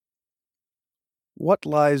What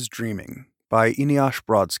Lies Dreaming by Eneasz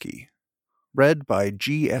Brodsky. Read by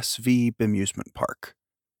GSV Bemusement Park.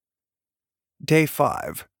 Day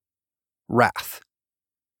 5. Wrath.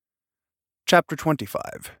 Chapter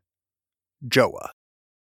 25. Joah.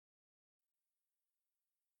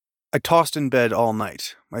 I tossed in bed all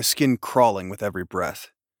night, my skin crawling with every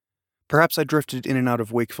breath. Perhaps I drifted in and out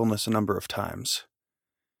of wakefulness a number of times.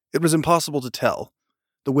 It was impossible to tell.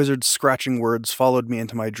 The wizard's scratching words followed me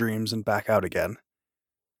into my dreams and back out again.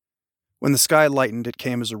 When the sky lightened, it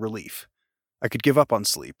came as a relief. I could give up on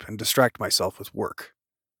sleep and distract myself with work.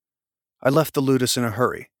 I left the ludus in a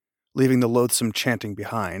hurry, leaving the loathsome chanting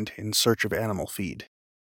behind in search of animal feed.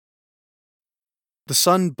 The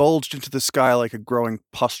sun bulged into the sky like a growing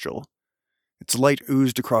pustule. Its light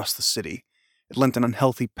oozed across the city. It lent an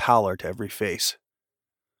unhealthy pallor to every face.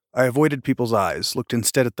 I avoided people's eyes, looked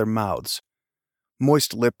instead at their mouths.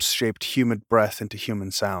 Moist lips shaped humid breath into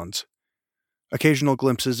human sounds. Occasional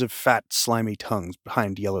glimpses of fat, slimy tongues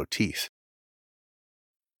behind yellow teeth.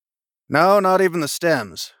 "No, not even the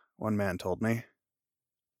stems," one man told me.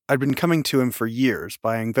 I'd been coming to him for years,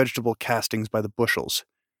 buying vegetable castings by the bushels.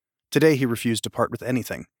 Today he refused to part with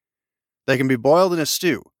anything. "They can be boiled in a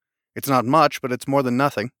stew. It's not much, but it's more than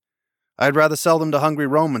nothing. I'd rather sell them to hungry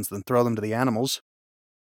Romans than throw them to the animals."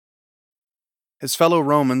 His fellow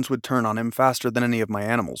Romans would turn on him faster than any of my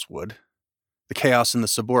animals would. The chaos in the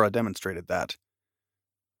Sabora demonstrated that.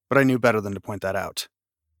 But I knew better than to point that out.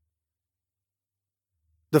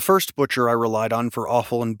 The first butcher I relied on for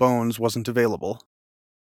offal and bones wasn't available.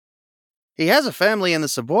 "He has a family in the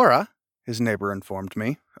Sabora," his neighbor informed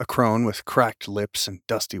me, a crone with cracked lips and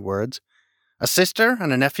dusty words. "A sister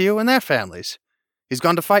and a nephew and their families. He's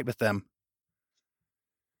gone to fight with them."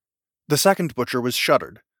 The second butcher was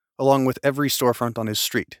shuttered, along with every storefront on his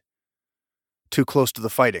street. Too close to the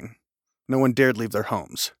fighting. No one dared leave their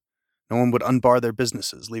homes. No one would unbar their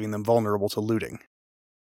businesses, leaving them vulnerable to looting.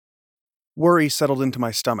 Worry settled into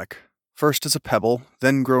my stomach, first as a pebble,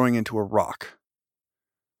 then growing into a rock.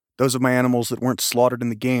 Those of my animals that weren't slaughtered in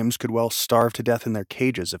the games could well starve to death in their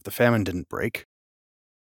cages if the famine didn't break.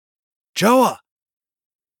 "Joah!"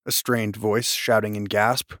 A strained voice shouting in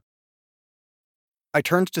gasp. I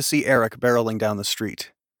turned to see Eric barreling down the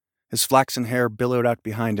street. His flaxen hair billowed out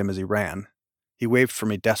behind him as he ran. He waved for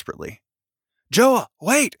me desperately. "Joah,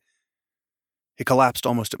 wait!" He collapsed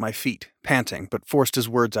almost at my feet, panting, but forced his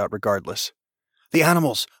words out regardless. "The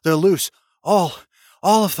animals, they're loose. All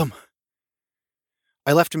of them."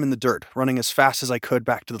 I left him in the dirt, running as fast as I could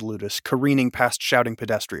back to the ludus, careening past shouting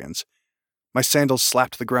pedestrians. My sandals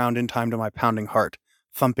slapped the ground in time to my pounding heart,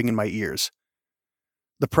 thumping in my ears.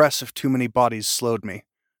 The press of too many bodies slowed me,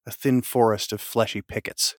 a thin forest of fleshy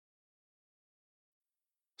pickets.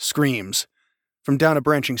 Screams. From down a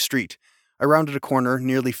branching street, I rounded a corner,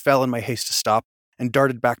 nearly fell in my haste to stop, and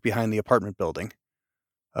darted back behind the apartment building.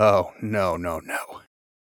 Oh, no.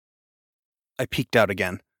 I peeked out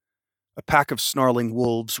again. A pack of snarling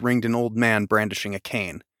wolves ringed an old man brandishing a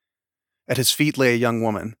cane. At his feet lay a young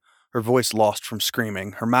woman, her voice lost from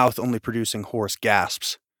screaming, her mouth only producing hoarse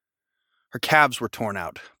gasps. Her calves were torn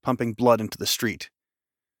out, pumping blood into the street.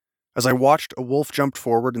 As I watched, a wolf jumped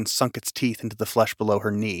forward and sunk its teeth into the flesh below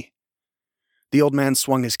her knee. The old man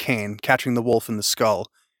swung his cane, catching the wolf in the skull,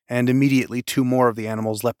 and immediately 2 more of the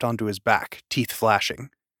animals leapt onto his back, teeth flashing.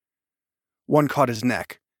 One caught his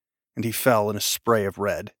neck, and he fell in a spray of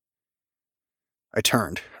red. I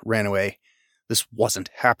turned, ran away. This wasn't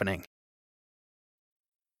happening.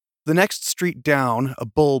 The next street down, a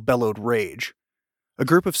bull bellowed rage. A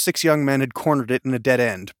group of 6 young men had cornered it in a dead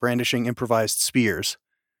end, brandishing improvised spears.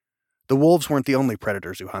 The wolves weren't the only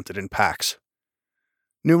predators who hunted in packs.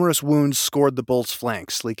 Numerous wounds scored the bull's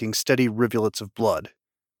flanks, leaking steady rivulets of blood.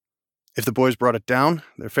 If the boys brought it down,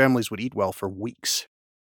 their families would eat well for weeks.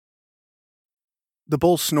 The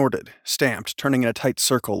bull snorted, stamped, turning in a tight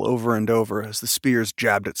circle over and over as the spears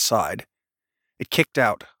jabbed its side. It kicked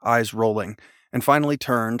out, eyes rolling, and finally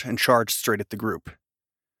turned and charged straight at the group.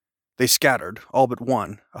 They scattered, all but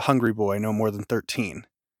one, a hungry boy no more than 13.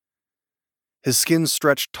 His skin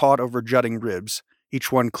stretched taut over jutting ribs,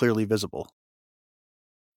 each one clearly visible.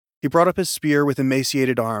 He brought up his spear with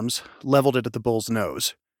emaciated arms, leveled it at the bull's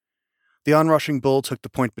nose. The onrushing bull took the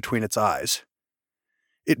point between its eyes.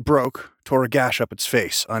 It broke, tore a gash up its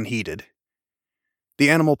face, unheeded.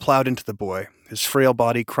 The animal plowed into the boy, his frail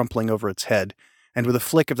body crumpling over its head, and with a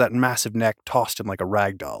flick of that massive neck tossed him like a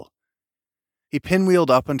rag doll. He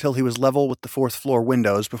pinwheeled up until he was level with the 4th-floor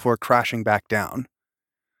windows before crashing back down.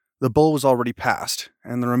 The bull was already past,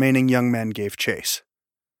 and the remaining young men gave chase.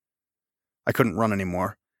 I couldn't run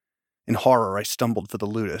anymore. In horror, I stumbled for the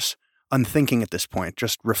ludus, unthinking at this point,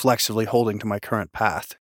 just reflexively holding to my current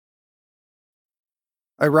path.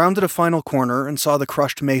 I rounded a final corner and saw the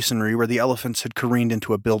crushed masonry where the elephants had careened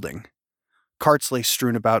into a building. Carts lay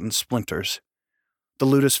strewn about in splinters. The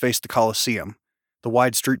Ludus faced the Colosseum. The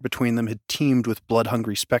wide street between them had teemed with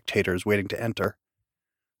blood-hungry spectators waiting to enter.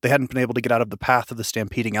 They hadn't been able to get out of the path of the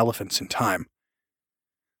stampeding elephants in time.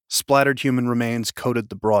 Splattered human remains coated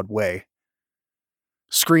the broad way.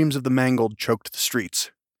 Screams of the mangled choked the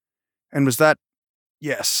streets. And was that...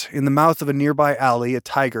 Yes, in the mouth of a nearby alley, a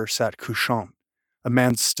tiger sat couchant, a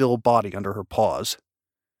man's still body under her paws.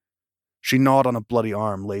 She gnawed on a bloody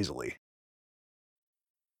arm lazily.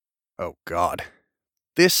 Oh, God.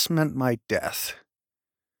 This meant my death.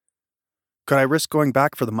 Could I risk going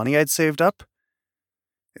back for the money I'd saved up?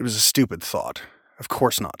 It was a stupid thought. Of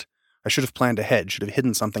course not. I should have planned ahead, should have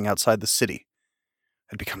hidden something outside the city.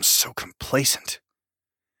 I'd become so complacent.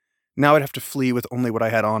 Now I'd have to flee with only what I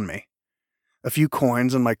had on me. A few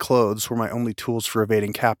coins and my clothes were my only tools for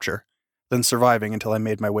evading capture, then surviving until I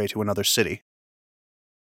made my way to another city.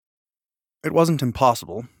 It wasn't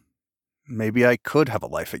impossible. Maybe I could have a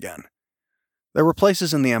life again. There were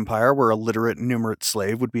places in the Empire where a literate, numerate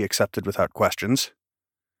slave would be accepted without questions.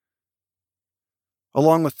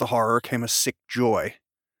 Along with the horror came a sick joy.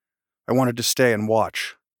 I wanted to stay and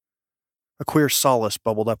watch. A queer solace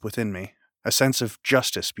bubbled up within me, a sense of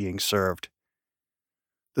justice being served.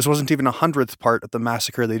 This wasn't even 100th part of the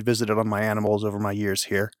massacre they'd visited on my animals over my years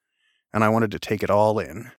here, and I wanted to take it all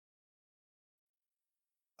in.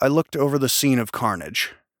 I looked over the scene of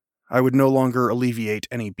carnage. I would no longer alleviate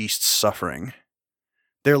any beast's suffering.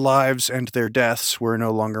 Their lives and their deaths were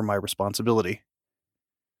no longer my responsibility.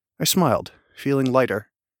 I smiled, feeling lighter.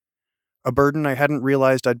 A burden I hadn't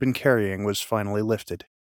realized I'd been carrying was finally lifted.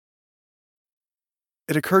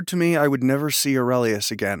 It occurred to me I would never see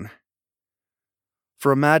Aurelius again.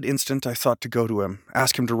 For a mad instant, I thought to go to him,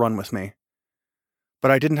 ask him to run with me.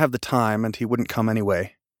 But I didn't have the time, and he wouldn't come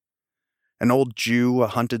anyway. An old Jew, a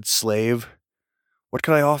hunted slave. What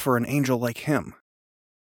could I offer an angel like him?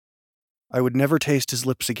 I would never taste his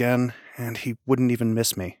lips again, and he wouldn't even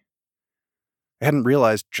miss me. I hadn't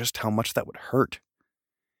realized just how much that would hurt.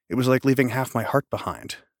 It was like leaving half my heart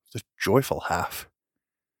behind, the joyful half.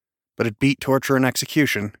 But it beat torture and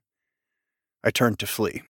execution. I turned to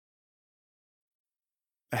flee.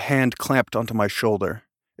 A hand clamped onto my shoulder.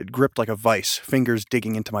 It gripped like a vice, fingers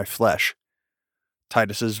digging into my flesh.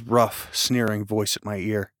 Titus's rough, sneering voice at my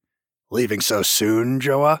ear. "Leaving so soon,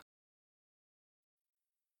 Joah?"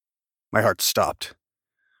 My heart stopped.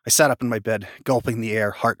 I sat up in my bed, gulping the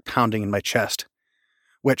air, heart pounding in my chest.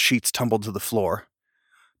 Wet sheets tumbled to the floor.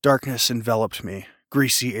 Darkness enveloped me,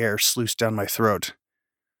 greasy air sluiced down my throat.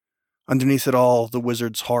 Underneath it all, the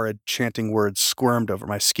wizard's horrid, chanting words squirmed over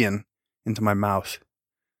my skin, into my mouth.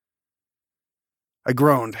 I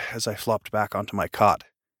groaned as I flopped back onto my cot.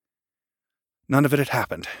 None of it had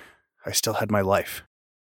happened. I still had my life.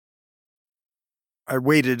 I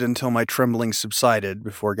waited until my trembling subsided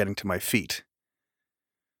before getting to my feet.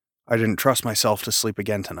 I didn't trust myself to sleep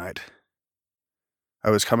again tonight. I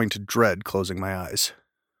was coming to dread closing my eyes.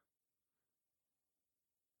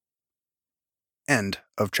 End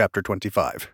of chapter 25.